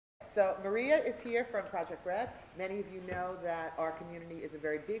So Maria is here from Project BREAD. Many of you know that our community is a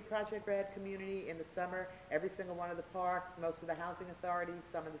very big Project BREAD community. In the summer, every single one of the parks, most of the housing authorities,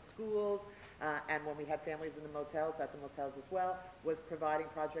 some of the schools, and when we had families in the motels, at the motels as well, was providing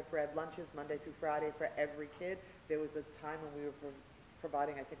Project BREAD lunches Monday through Friday for every kid. There was a time when we were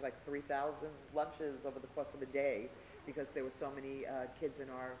providing, I think, like 3,000 lunches over the course of a day because there were so many kids in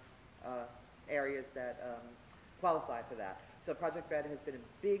our areas that qualify for that. So Project BREAD has been a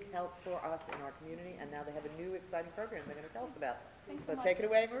big help for us in our community, and now they have a new exciting program they're going to tell us about. Thanks so so take it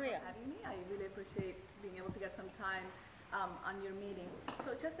away, for Maria. having me. I really appreciate being able to get some time on your meeting.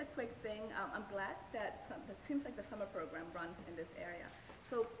 So just a quick thing, I'm glad that that seems like the summer program runs in this area.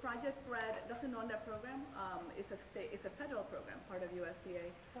 So Project BREAD doesn't own that program. It's a federal program, part of USDA.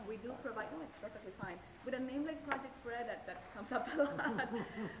 We do provide, no, it's perfectly fine. With a name like Project BREAD, that comes up a lot.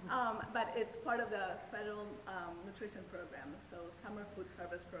 But it's part of the federal nutrition program. So Summer Food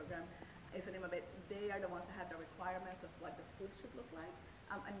Service Program is the name of it. They are the ones that have the requirements of what the food should look like.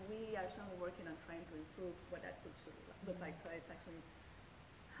 And we are certainly working on trying to improve what that food should look like so it's actually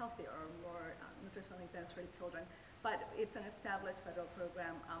healthier or more nutritionally dense for the children. But it's an established federal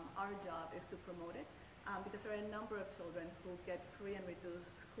program. Our job is to promote it because there are a number of children who get free and reduced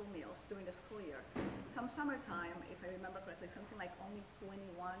school meals during the school year. Come summertime, if I remember correctly, something like only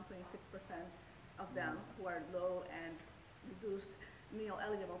 26% of them who are low and reduced meal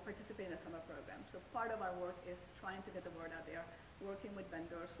eligible participate in the summer program. So part of our work is trying to get the word out there, working with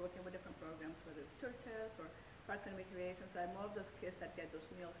vendors, working with different programs, whether it's churches or parks and recreation, so that more of those kids that get those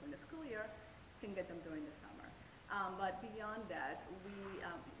meals during the school year can get them during the summer. But beyond that,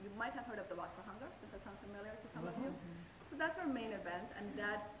 you might have heard of the Walk for Hunger. Does that sound familiar to some of you? So that's our main event, and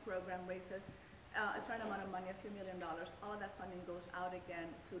that program raises a certain amount of money, a few $1 million. All of that funding goes out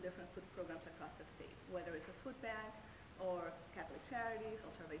again to different food programs across the state, whether it's a food bank or Catholic Charities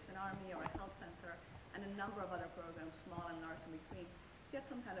or Salvation Army or a health center, and a number of other programs, small and large in between, get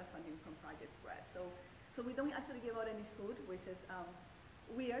some kind of funding from Project BREAD. So we don't actually give out any food, which is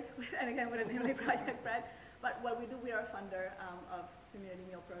weird, and again, with a name like Project BREAD. But what we do, we are a funder of community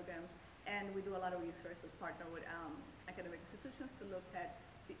meal programs, and we do a lot of research. We partner with academic institutions to look at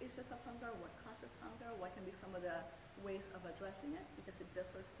the issues of hunger, what causes hunger, what can be some of the ways of addressing it, because it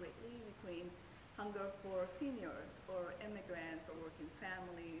differs greatly between hunger for seniors or immigrants or working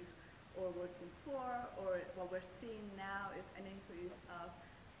families or working poor, or what we're seeing now is an increase of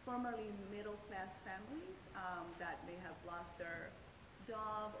formerly middle-class families that may have lost their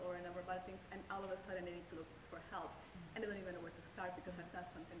job or a number of other things, and all of a sudden they need to look for help, and they don't even know where to start because that's not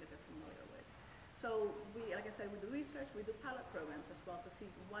something that they're familiar with. So we, like I said, we do research, we do pilot programs as well to see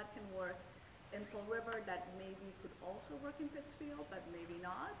what can work in Fall River that maybe could also work in Pittsfield, but maybe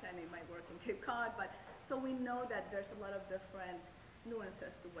not, and it might work in Cape Cod. But so we know that there's a lot of different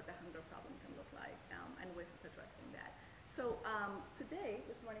nuances to what the hunger problem can look like and ways of addressing that. So today,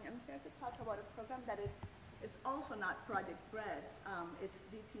 this morning, I'm here to talk about a program that is, it's also not Project BREAD, it's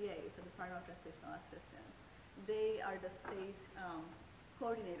DTA, so Department of Transitional Assistance. They are the state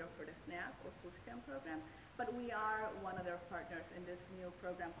coordinator for the SNAP or food stamp program, but we are one of their partners in this new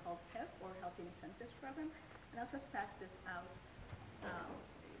program called HIP, or Healthy Incentives Program. And I'll just pass this out.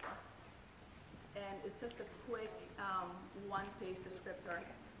 And it's just a quick one-page descriptor.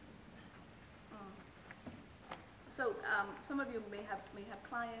 So some of you may have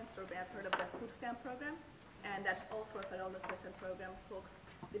clients or may have heard of the food stamp program, and that's also a federal nutrition program. Folks,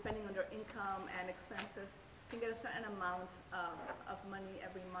 depending on their income and expenses, can get a certain amount of money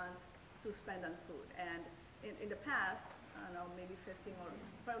every month to spend on food. And in the past, I don't know, maybe 15 or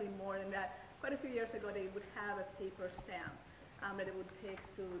probably more than that, quite a few years ago, they would have a paper stamp that they would take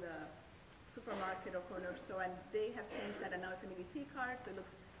to the supermarket or corner store, and they have changed that, and now it's an EBT card, so it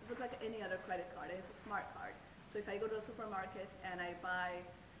looks like any other credit card, and it's a smart card. So if I go to a supermarket and I buy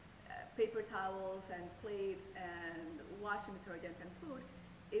paper towels and plates and washing detergent and food,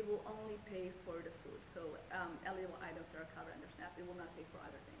 it will only pay for the food. So eligible items that are covered under SNAP, it will not pay for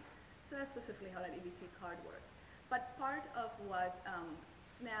other things. So that's specifically how that EBT card works. But part of what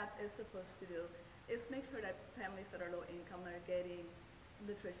SNAP is supposed to do is make sure that families that are low income are getting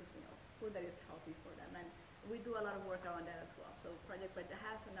nutritious meals, food that is healthy for them. And we do a lot of work around that as well. So Project BREAD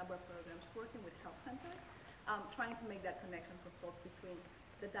has a number of programs working with health centers, trying to make that connection for folks between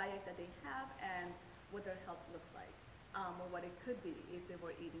the diet that they have and what their health looks like, or what it could be if they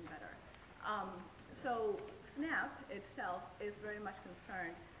were eating better. So SNAP itself is very much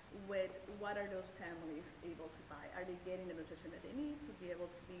concerned with what are those families able to buy? Are they getting the nutrition that they need to be able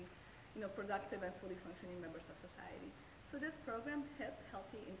to be, productive and fully functioning members of society? So this program, HIP,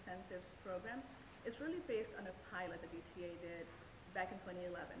 Healthy Incentives Program, is really based on a pilot that DTA did back in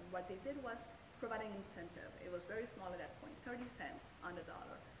 2011. What they did was provide an incentive. It was very small at that point, 30 cents on the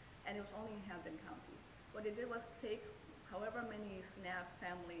dollar, and it was only in Hampden County. What they did was take however many SNAP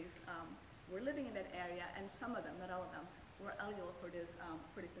families were living in that area, and some of them, not all of them, were eligible for this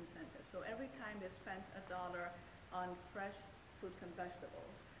incentive. So every time they spent a dollar on fresh fruits and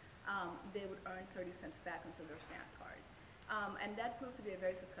vegetables, they would earn 30 cents back onto their SNAP card. And that proved to be a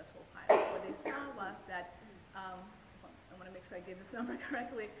very successful pilot. What they saw was that, I want to make sure I gave this number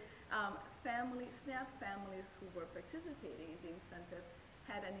correctly, SNAP families who were participating in the incentive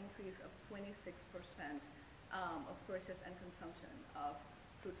had an increase of 26% of purchase and consumption of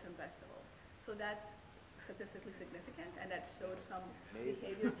fruits and vegetables. So that's statistically significant, and that showed some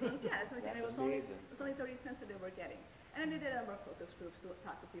behavior change. Yeah, so it was only 30 cents that they were getting. And then they did a number of focus groups to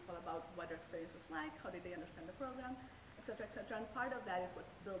talk to people about what their experience was like, how did they understand the program, et cetera, et cetera. And part of that is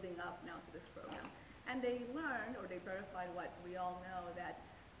what's building up now to this program. And they learned, or they verified what we all know, that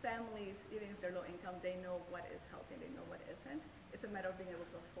families, even if they're low income, they know what is healthy, they know what isn't. It's a matter of being able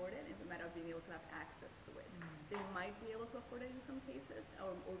to afford it. It's a matter of being able to have access to it. They might be able to afford it in some cases,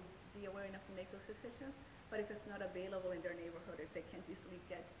 or be aware enough to make those decisions, but if it's not available in their neighborhood, if they can't easily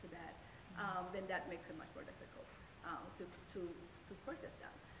get to that, then that makes it much more difficult to purchase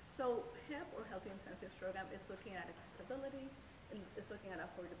that. So HIP, or Healthy Incentives Program, is looking at accessibility, and is looking at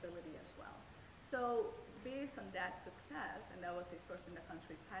affordability as well. So based on that success, and that was the first in the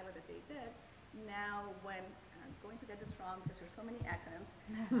country pilot that they did, now when, I'm going to get this wrong because there's so many acronyms,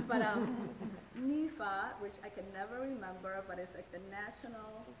 but NIFA, which I can never remember, but it's like the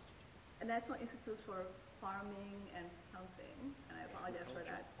National Institute for Farming and something, and I apologize for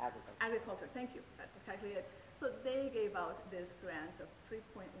that. Agriculture, thank you, that's exactly it. So they gave out this grant of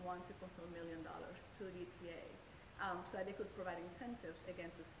 $3.4 million to the ETA, so that they could provide incentives,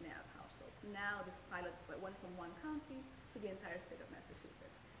 again, to SNAP households. Now this pilot went from one county to the entire state of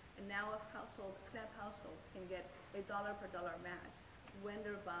Massachusetts. And now SNAP households can get a dollar per dollar match when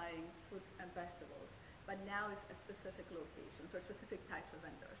they're buying fruits and vegetables, but now it's at specific locations or specific types of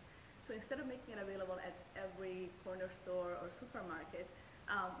vendors. So instead of making it available at every corner store or supermarket,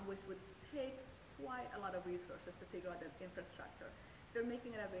 which would take quite a lot of resources to figure out the infrastructure, they're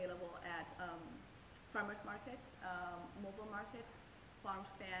making it available at farmers markets, mobile markets, farm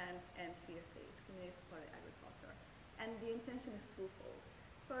stands, and CSAs, community supported agriculture. And the intention is twofold.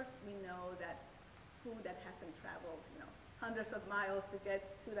 First, we know that food that hasn't traveled, hundreds of miles to get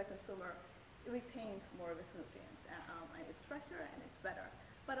to the consumer, it retains more of its nutrients, and it's fresher and it's better.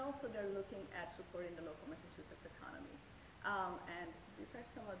 But also they're looking at supporting the local Massachusetts economy. And these are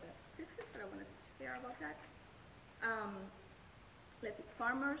some of the statistics that I wanted to share about that. Let's see,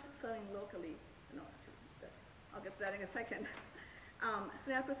 farmers selling locally, I'll get to that in a second.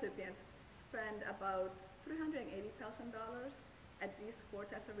 SNAP recipients spend about $380,000 at these 4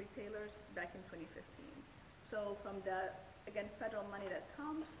 types of retailers back in 2015. So from the, again, federal money that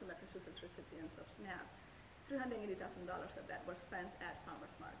comes to Massachusetts recipients of SNAP, $380,000 of that was spent at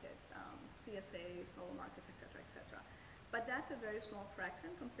farmers markets, CSAs, mobile markets, et cetera, et cetera. But that's a very small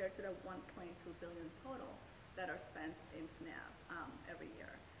fraction compared to the $1.2 billion total that are spent in SNAP every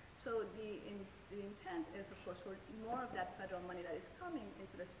year. So the intent is, of course, for more of that federal money that is coming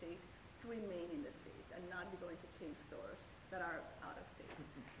into the state to remain in the state and not be going to chain stores that are out of state.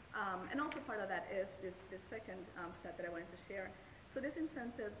 And also part of that is this second step that I wanted to share. So this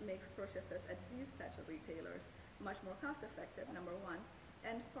incentive makes purchases at these types of retailers much more cost effective, number one,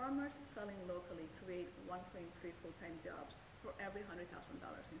 and farmers selling locally create 1.3 full-time jobs for every $100,000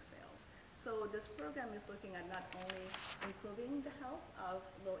 in sales. So this program is looking at not only improving the health of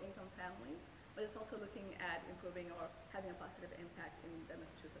low-income families, but it's also looking at improving or having a positive impact in the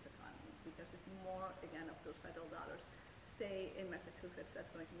Massachusetts economy, because if more, again, of those federal dollars stay in Massachusetts,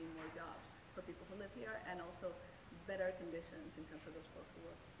 that's going to mean more jobs for people who live here, and also better conditions in terms of those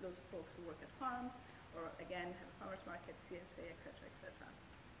folks who work at farms, or again, have a farmers market, CSA, et cetera, et cetera.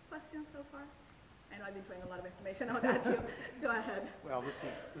 Questions so far? I know I've been throwing a lot of information on that to you. Go ahead. Well,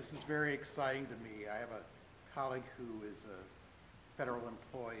 this is very exciting to me. I have a colleague who is a federal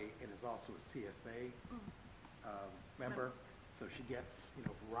employee and is also a CSA member, so she gets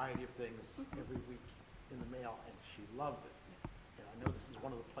a variety of things every week in the mail, and she loves it. And I know this is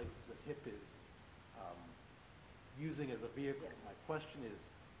one of the places that HIP is using as a vehicle. Yes. My question is,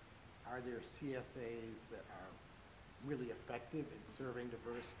 are there CSAs that are really effective in serving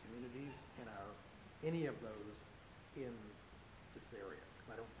diverse communities, and are any of those in this area?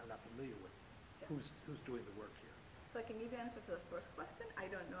 I'm not familiar with who's doing the work here. So I can give you an answer to the first question. I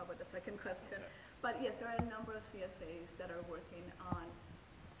don't know about the second question. But yes, there are a number of CSAs that are working on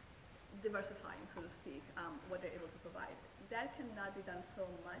diversifying, so to speak, what they're able to provide. That cannot be done so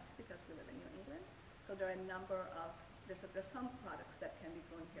much because we live in New England. So there are a number of, there's some products that can be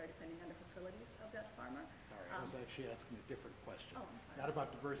grown here depending on the facilities of that farmer. Sorry, I was actually asking a different question. Oh, I'm sorry. Not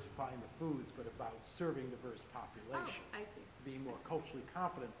about diversifying the foods, but about serving diverse populations. Oh, I see. Being more culturally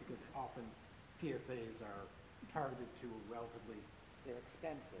competent, because often CSAs are targeted to a relatively They're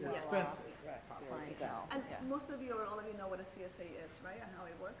expensive. more Yes. expensive Yes. population. Clientele. And Yeah. most of you or all of you know what a CSA is, right, and how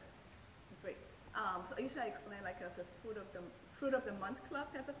it works? Great. So usually I explain like as a fruit of the month club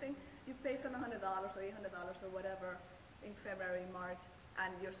type of thing. You pay $700 or $800 or whatever in February, March,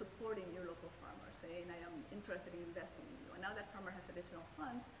 and you're supporting your local farmer, saying I am interested in investing in you. And now that farmer has additional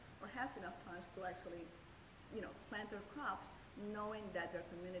funds or has enough funds to actually, plant their crops, knowing that their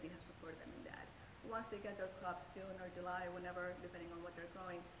community has supported them in that. Once they get their crops June or July, whenever, depending on what they're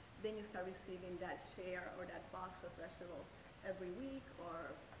growing, then you start receiving that share or that box of vegetables every week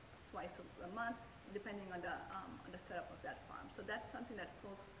or twice a month, depending on the setup of that farm. So that's something that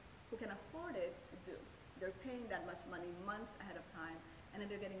folks who can afford it do. They're paying that much money months ahead of time, and then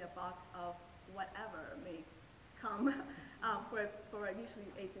they're getting a box of whatever may come for usually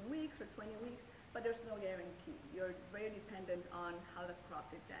 18 weeks or 20 weeks, but there's no guarantee. You're very dependent on how the crop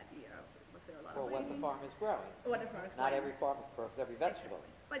did that year. Was there a lot Or of what the rain? farm is growing. What the farm is Not growing. every farmer grows every vegetable.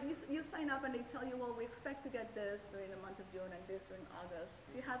 But you sign up and they tell you, well, we expect to get this during the month of June and this during August.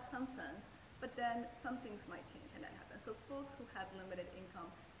 So you have some sense, but then some things might change and that happens. So folks who have limited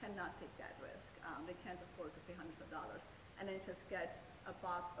income cannot take that risk. They can't afford to pay hundreds of dollars and then just get a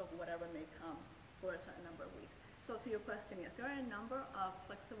box of whatever may come for a certain number of weeks. So to your question, yes, there are a number of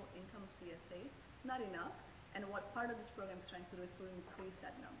flexible income CSAs, not enough, and what part of this program is trying to do is to increase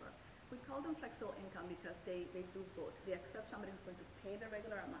that number. We call them flexible income because they do both. They accept somebody who's going to pay the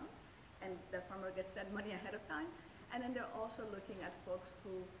regular amount, and the farmer gets that money ahead of time, and then they're also looking at folks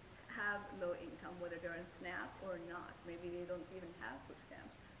who have low income, whether they're in SNAP or not. Maybe they don't even have food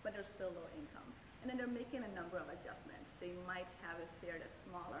stamps, but they're still low income. And then they're making a number of adjustments. They might have a share that's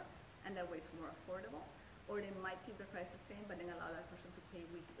smaller, and that way it's more affordable, or they might keep the price the same, but then allow that person to pay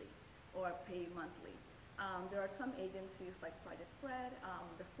weekly or pay monthly. There are some agencies like Project BREAD,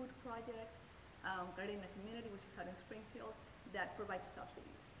 the Food Project, Guardian the Community, which is out in Springfield, that provide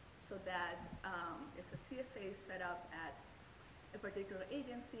subsidies. So that if a CSA is set up at a particular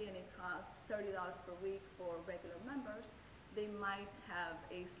agency and it costs $30 per week for regular members, they might have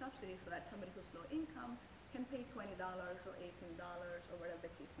a subsidy so that somebody who's low income can pay $20 or $18 or whatever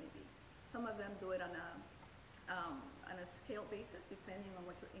the case may be. Some of them do it on a scale basis, depending on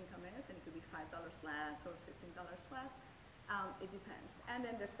what your income is, and it could be $5 less or $15 less. It depends. And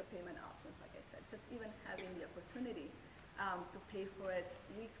then there's the payment options, like I said. Just even having the opportunity to pay for it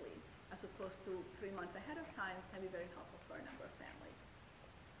weekly, as opposed to 3 months ahead of time, can be very helpful for a number of families.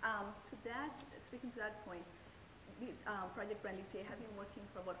 Speaking to that point, Project BREAD have been working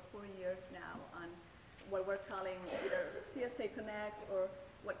for about 4 years now on what we're calling either CSA Connect or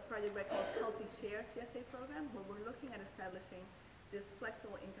what Project BREAD calls Healthy Share CSA program, where we're looking at establishing these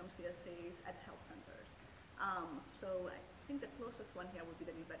flexible income CSAs at health centers. So I think the closest one here would be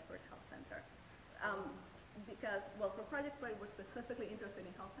the New Bedford Health Center. Because, well, for Project BREAD, we're specifically interested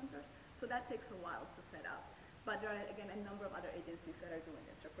in health centers, so that takes a while to set up. But there are, again, a number of other agencies that are doing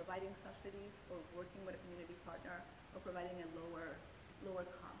this. They're providing subsidies or working with a community partner or providing a lower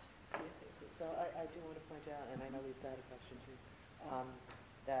cost CSA. So I do want to point out, and I know Lisa had a question too,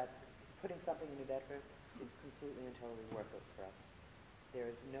 that putting something in New Bedford is completely and totally worthless for us. There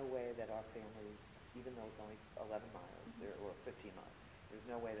is no way that our families, even though it's only 11 miles or 15 miles, there's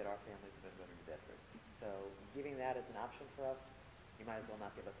no way that our families are going to go to New Bedford. So giving that as an option for us, you might as well not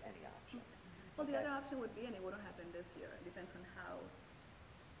give us any option. Well, the other option would be, and it wouldn't happen this year, it depends on how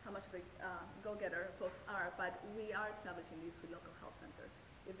much of a go-getter folks are, but we are establishing these with local health centers.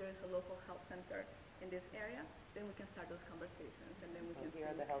 If there is a local health center in this area, then we can start those conversations, and then we can see.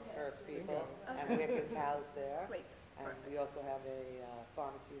 Here are the Health First people, Okay. and WIC is housed there. Great. And Perfect. we also have a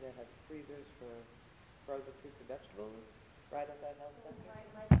pharmacy that has freezers for frozen fruits and vegetables right at that health center.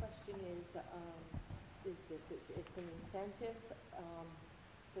 My question is this, it's an incentive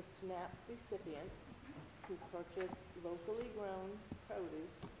for SNAP recipients who purchase locally grown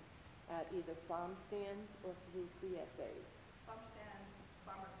produce at either farm stands or through CSAs. Farm stands,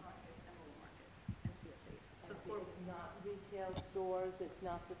 farmers markets, and rural markets, and CSAs. So It's not retail stores, it's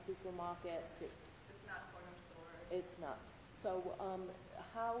not the supermarkets, it's not corner stores. it's not. So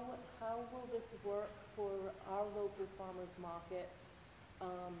how will this work for our local farmers markets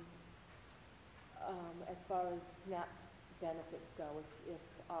as far as SNAP benefits go, if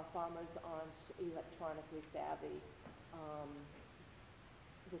our farmers aren't electronically savvy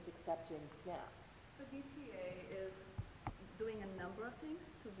with accepting SNAP? The DTA is doing a number of things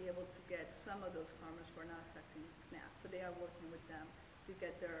to be able to get some of those farmers who are not accepting SNAP. So they are working with them to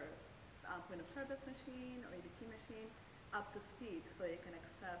get their point of service machine or EBT machine up to speed so they can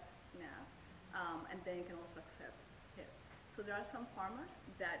accept SNAP, and then can also accept HIP. So there are some farmers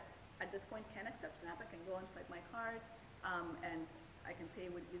that at this point can accept SNAP. I can go and swipe my card, and I can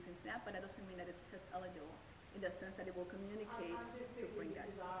pay with using SNAP, but that doesn't mean that it's HIP eligible in the sense that it will communicate I'm just to bring thinking that.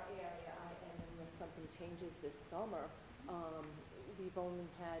 because our area, and unless something changes this summer, we've only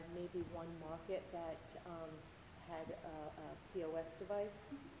had maybe one market that had a POS device.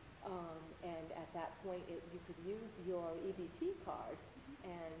 And at that point, you could use your EBT card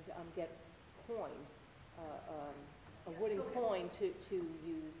and get coin, a wooden coin to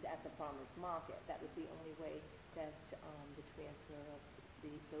use at the farmer's market. That was the only way that the transfer of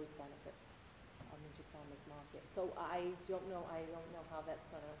those benefits into farmer's market. So I don't know how that's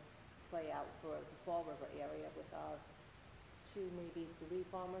going to play out for the Fall River area with our 2, maybe 3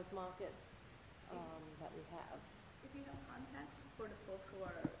 farmers markets that we have. If you have contacts for the folks who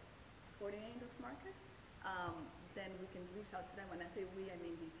are coordinating those markets, then we can reach out to them. When I say we, I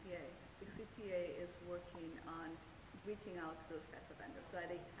mean DTA, because DTA is working on reaching out to those types of vendors so that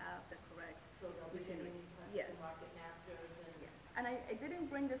they have the correct So they'll be machinery. getting in touch Yes. with market masters and. Yes, and I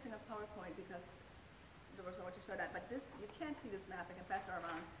didn't bring this in a PowerPoint because there was so much to show that, but this, you can't see this map, I can pass it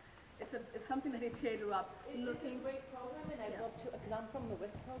around. It's something that DTA drew up It's looking. a great program, and I'd Yeah. love to, because I'm from the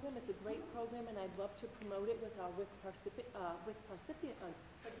WIC program, it's a great program, and I'd love to promote it with our WIC participants.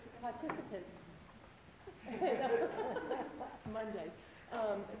 Monday.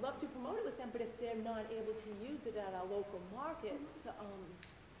 I'd love to promote it with them, but if they're not able to use it at our local markets,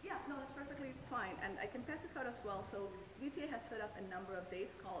 Yeah, no, that's perfectly fine, and I can pass this out as well. So DTA has set up a number of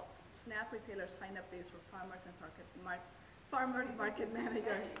days called SNAP Retailer Sign-Up Days for farmers and farmers market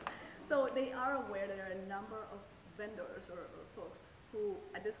managers. So they are aware that there are a number of vendors or folks who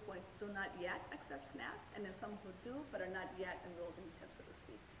at this point do not yet accept SNAP, and then some who do but are not yet enrolled in HIP, so to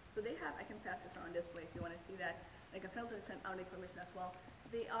speak. So they have, I can pass this around this way if you want to see that. I can send out information as well.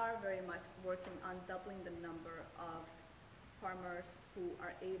 They are very much working on doubling the number of farmers who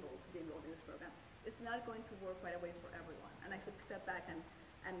are able to be enrolled in this program. It's not going to work right away for everyone, and I should step back and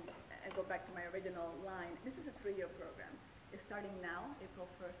go back to my original line. This is a 3-year program. It's starting now, April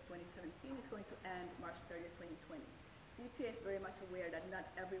 1st, 2017. It's going to end March 30th, 2020. DTA is very much aware that not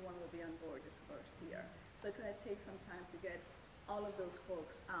everyone will be on board this first year. So it's going to take some time to get all of those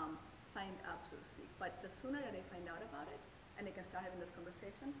folks signed up, so to speak. But the sooner that they find out about it and they can start having those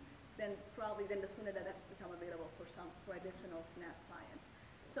conversations, then the sooner that that's become available for additional SNAP clients.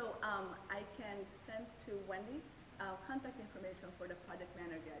 So I can send to Wendy contact information for the project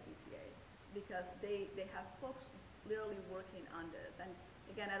manager at DTA, because they have folks literally working on this. And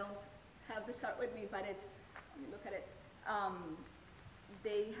again, I don't have the chart with me, but it's, let me look at it.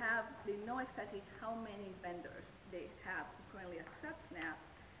 They know exactly how many vendors they have who currently accept SNAP.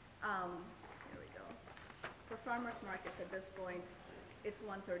 Here we go. For farmers markets at this point, it's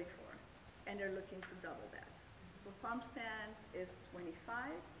 134, and they're looking to double that. For farm stands is 25,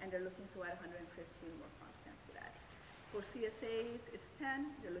 and they're looking to add 115 more farm stands to that. For CSAs, it's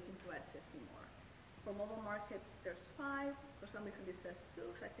 10, they're looking to add 50 more. For mobile markets, there's 5. For some reason, it says 2,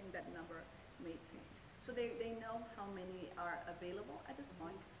 so I think that number may change. So they know how many are available at this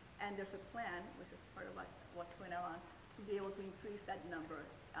point, and there's a plan, which is part of what's going on, to be able to increase that number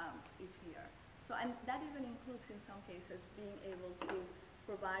each year. So, and that even includes, in some cases, being able to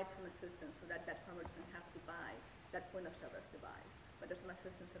provide some assistance so that that farmer doesn't have to buy that point of service device, but there's some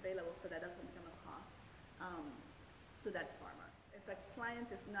assistance available so that doesn't become a cost to that farmer. If a client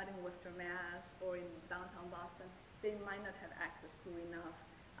is not in Worcester, Mass, or in downtown Boston, they might not have access to enough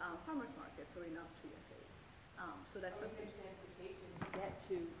farmers markets or enough CSAs. So that's something. Transportation to get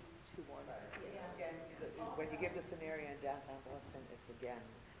to one. Yes, again, when you give the scenario in downtown Boston, it's again.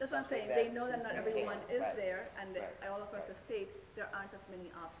 That's what I'm saying. something They know that not you everyone can't- is Right. there, and Right. all across the state, there aren't as many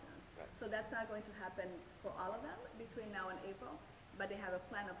options. Right. So that's not going to happen for all of them between now and April, but they have a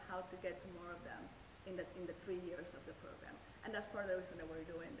plan of how to get to more of them in the 3 years of the program. And that's part of the reason that we're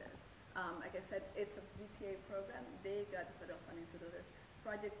doing this. Like I said, it's a VTA program. They got the federal funding to do this.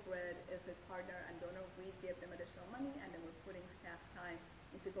 Project BREAD is a partner and donor. We give them additional money, and then we're putting staff time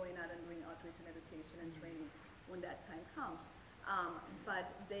into going out and doing outreach and education and training when that time comes. But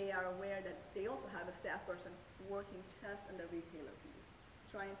they are aware that they also have a staff person working just on the retailer piece,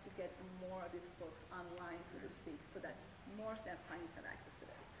 trying to get more of these folks online, so to speak, so that more staff clients have access to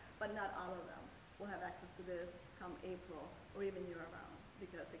this. But not all of them will have access to this come April or even year-round,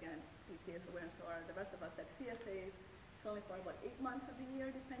 because again, DTA is aware, and so are the rest of us, that CSAs, it's only for about 8 months of the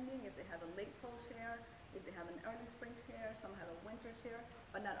year, depending. If they have a late full share, If they have an early spring share, some have a winter share,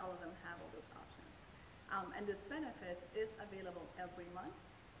 but not all of them have all those options. And this benefit is available every month,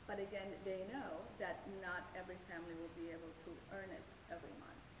 but again, they know that not every family will be able to earn it every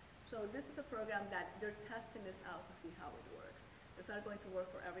month. So this is a program that they're testing this out to see how it works. It's not going to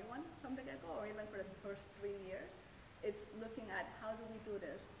work for everyone from the get-go or even for the first 3 years. It's looking at how do we do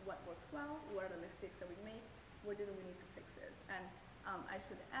this, what works well, what are the mistakes that we make, where do we need to fix this. And I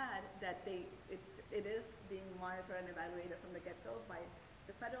should add that it is being monitored and evaluated from the get-go by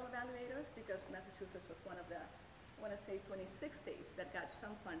the federal evaluators, because Massachusetts was one of the, I want to say 26 states that got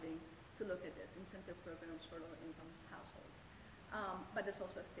some funding to look at this, incentive programs for low-income households. But there's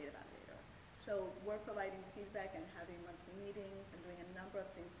also a state evaluator. So we're providing feedback and having monthly meetings and doing a number of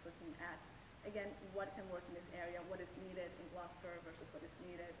things looking at, again, what can work in this area, what is needed in Gloucester versus what is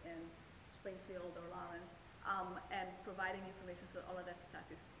needed in Springfield or Lawrence, and providing information so that all of that stuff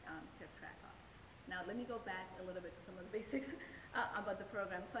is kept track of. Now, let me go back a little bit to some of the basics about the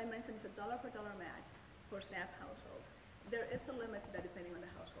program. So I mentioned it's a dollar per dollar match for SNAP households. There is a limit to that depending on the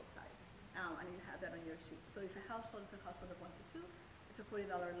household size, and you have that on your sheet. So if a household is a household of 1 to 2, it's a $40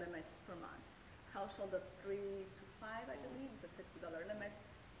 limit per month. Household of 3 to 5, I believe, is a $60 limit.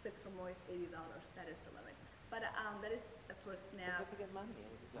 6 or more is $80. That is the limit. But that is for SNAP. Significant money.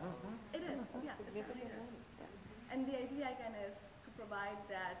 It is, yeah, it certainly Significant is. money. Yes. And the idea again is to provide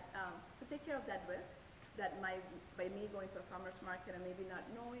that, to take care of that risk that by me going to a farmer's market and maybe not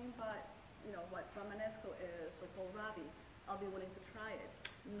knowing, but you know what Romanesco is or kohlrabi, I'll be willing to try it,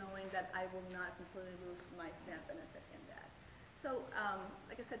 knowing that I will not completely lose my SNAP benefit in that. So,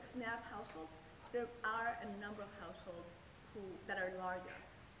 like I said, SNAP households, there are a number of households that are larger.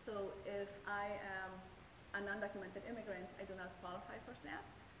 So if I am a non-documented immigrant, I do not qualify for SNAP.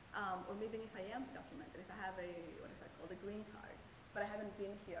 Or maybe if I am documented, if I have a, what is that called, a green card, but I haven't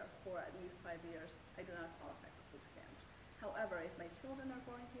been here for at least 5 years, I do not qualify for food stamps. However, if my children are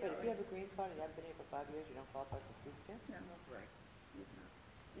born here... But if you have a green card and you haven't been here for 5 years, you don't qualify for food stamps? No, Right. you do not.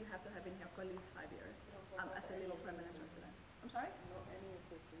 You have to have been here for at least 5 years as a legal permanent resident. I'm sorry? No, any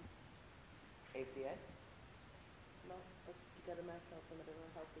assistance. ACA? No, but you got a mass health limited or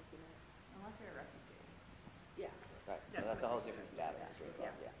health safety net. Unless you're a refugee. Yeah. Right, so that's a whole different status, as we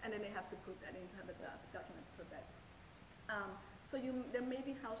call it, yeah. And then they have to prove that, they need to have the document to prove that. So there may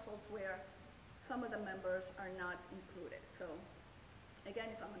be households where some of the members are not included. So again,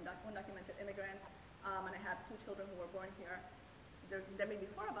 if I'm an undocumented immigrant and I have 2 children who were born here, there may be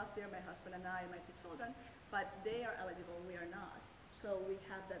 4 of us there, my husband and I and my 2 children, but they are eligible, we are not. So we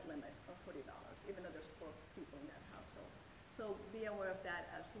have that limit of $40, even though there's 4 people in that household. So be aware of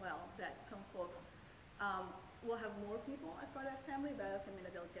that as well, that some folks will have more people as part of that family, but that doesn't mean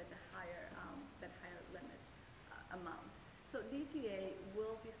that they'll get the higher limit amount. So DTA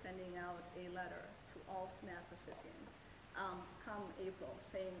will be sending out a letter to all SNAP recipients come April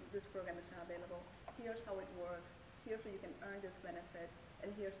saying this program is now available, here's how it works, here's where you can earn this benefit,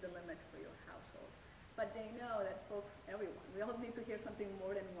 and here's the limit for your household. But they know that folks, everyone, we all need to hear something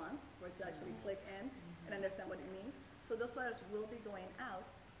more than once for it to actually click in and understand what it means. So those letters will be going out,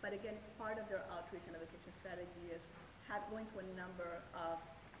 but again, part of their outreach and education strategy is going to a number of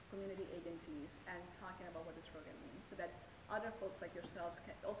community agencies and talking about what this program means so that other folks like yourselves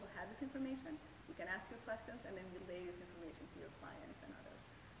can also have this information. You can ask your questions and then relay this information to your clients and others.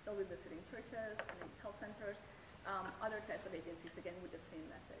 They'll be visiting churches and health centers, other types of agencies, again, with the same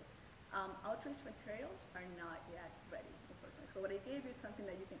message. Outreach materials are not yet ready, unfortunately. So what I gave you is something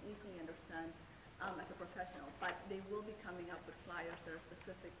that you can easily understand as a professional, but they will be coming up with flyers that are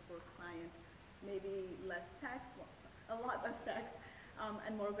specific for clients, maybe less text, a lot less text,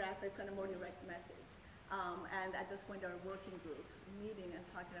 and more graphics and a more direct message. And at this point, there are working groups meeting and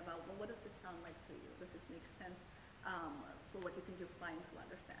talking about, well, what does this sound like to you? Does this make sense for what you think your clients will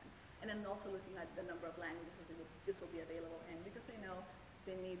understand? And then also looking at the number of languages that this will be available in, because they know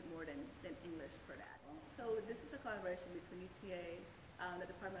they need more than English for that. So this is a collaboration between ETA, the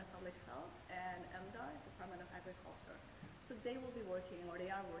Department of Public Health, and MDOT, Department of Agriculture. So they will be working, or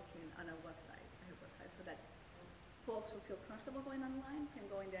they are working on a website so that folks who feel comfortable going online can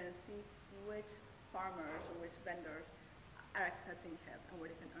go in there and see which farmers or which vendors are accepting HIP and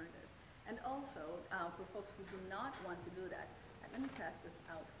where they can earn this. And also, for folks who do not want to do that, and let me pass this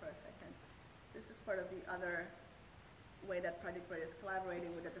out for a second. This is part of the other way that Project BREAD is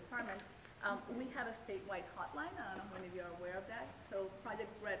collaborating with the department. We have a statewide hotline. I don't know how many of you are aware of that. So Project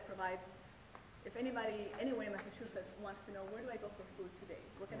BREAD provides, if anybody anywhere in Massachusetts wants to know, where do I go for food today?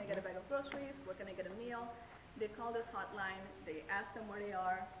 Where can I get a bag of groceries? Where can I get a meal? They call this hotline, they ask them where they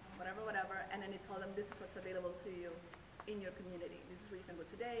are, whatever, and then they tell them this is what's available to you in your community. This is where you can go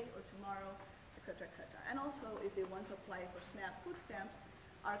today or tomorrow, etc. cetera, et cetera. And also, if they want to apply for SNAP food stamps,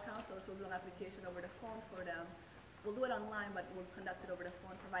 our counselors will do an application over the phone for them. We'll do it online, but we'll conduct it over the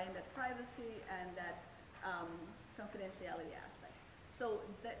phone, providing that privacy and that confidentiality aspect. So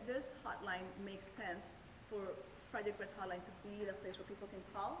this hotline makes sense for Project BREAD's hotline to be the place where people can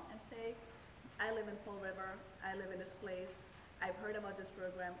call and say, I live in Fall River, I live in this place, I've heard about this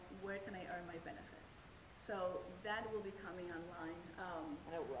program, where can I earn my benefits? So that will be coming online.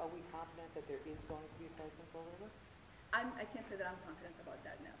 And are we confident that there is going to be a place in Fall River? I can't say that I'm confident about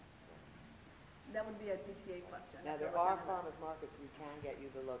that now. That would be a DTA question. Now, That's there what we're are gonna farmers markets, we can get you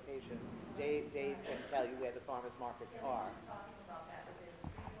the location. Dave can tell you where the farmers markets are. Talking about that, is there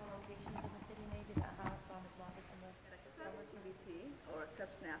regional locations in the city maybe that have farmers markets in the Except TBT or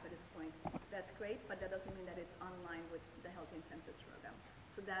except SNAP at this point, that's great, but that doesn't mean that it's online with the health incentives program.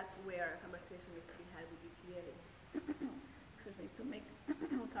 So that's where a conversation needs to be had with DTA, excuse me, to make,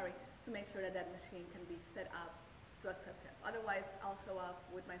 sorry, to make sure that that machine can be set up to accept it. Otherwise, I'll show up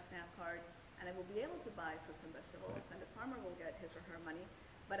with my SNAP card and I will be able to buy fruits and vegetables and the farmer will get his or her money,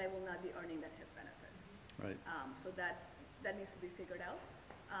 but I will not be earning that HIP benefit. Right. So that needs to be figured out.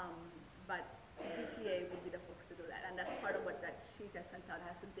 But DTA will be the folks to do that. And that's part of what that sheet I sent out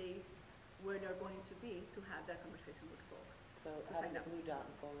has the days where they're going to be to have that conversation with folks. So having a blue dot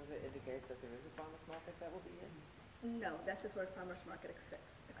in Fall River indicates that there is a farmers market that will be in? No, that's just where farmers market exists.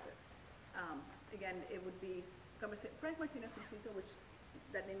 Again, it would be Frank Martinez Lucito, which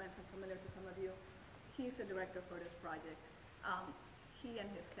that name might sound familiar to some of you. He's the director for this project. He and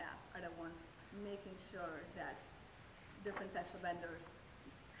his staff are the ones making sure that different types of vendors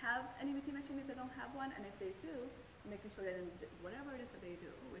have an EBT machine if they don't have one, and if they do, making sure that in whatever it is that they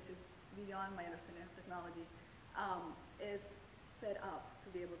do, which is beyond my understanding of technology, is set up to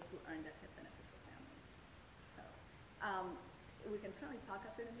be able to earn that HIP benefit for families. So we can certainly talk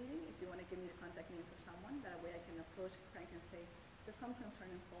after the meeting if you want to give me the contact names of someone. That way I can approach Frank and say, there's some concern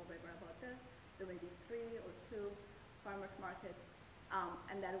in Fall River about this. There may be 3 or 2 farmers markets,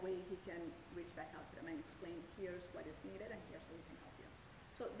 and that way he can reach back out to them and explain, here's what is needed and here's how we can help you.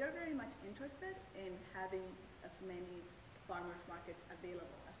 So they're very much interested in having as many farmers markets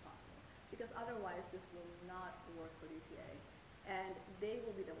available as possible, because otherwise this will not work for DTA, and they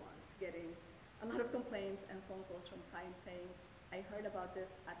will be the ones getting a lot of complaints and phone calls from clients saying, I heard about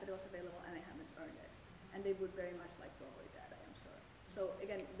this, I thought it was available, and I haven't earned it. And they would very much like to avoid that, I am sure. So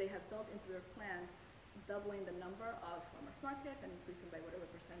again, they have built into their plan doubling the number of farmers markets and increasing by whatever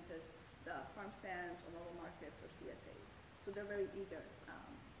percentage the farm stands or mobile markets or CSAs. So they're very eager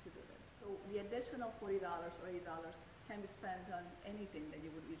to do this. So the additional $40 or $80 can be spent on anything that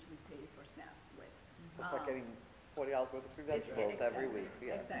you would usually pay for SNAP with. It's like getting $40 worth of fruit vegetables every week.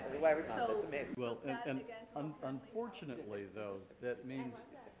 Yeah. Exactly. Every month, So- that's amazing. Well, that, and again, to all families. unfortunately, though, that means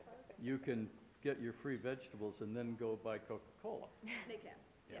you can get your free vegetables and then go buy Coca-Cola. They can,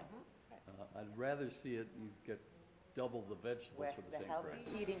 yes. I'd rather see it, you get double the vegetables We're for the the same healthy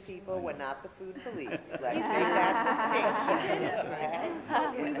price. eating people, we're not the food police. Let's make that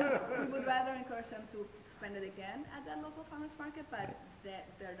distinction. We would rather encourage them to spend it again at that local farmers market, but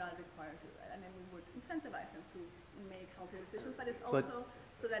they're not required to do that. And then we would incentivize them to make healthy decisions, but it's also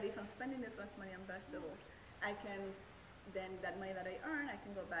so that if I'm spending this much money on vegetables, I can, then that money that I earn, I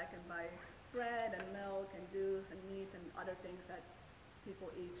can go back and buy bread and milk and juice and meat and other things that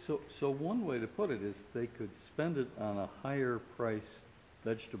people eat. So one way to put it is they could spend it on a higher price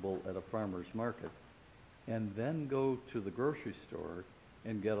vegetable at a farmer's market and then go to the grocery store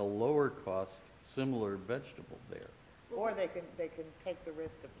and get a lower cost similar vegetable there. Or they can take the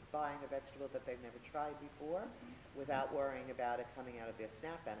risk of buying a vegetable that they've never tried before without worrying about it coming out of their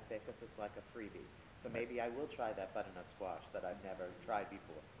SNAP benefit because it's like a freebie. So maybe I will try that butternut squash that I've never tried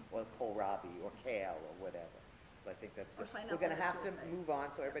before, or kohlrabi, or kale, or whatever. So I think that's Or good. sign We're up going to for have the to suicide. move on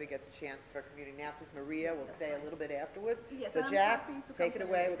so everybody gets a chance for community announcements. Maria will stay a little bit afterwards. Yes, So and I'm Jack, happy to take come it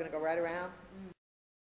to away. your We're going to go right around.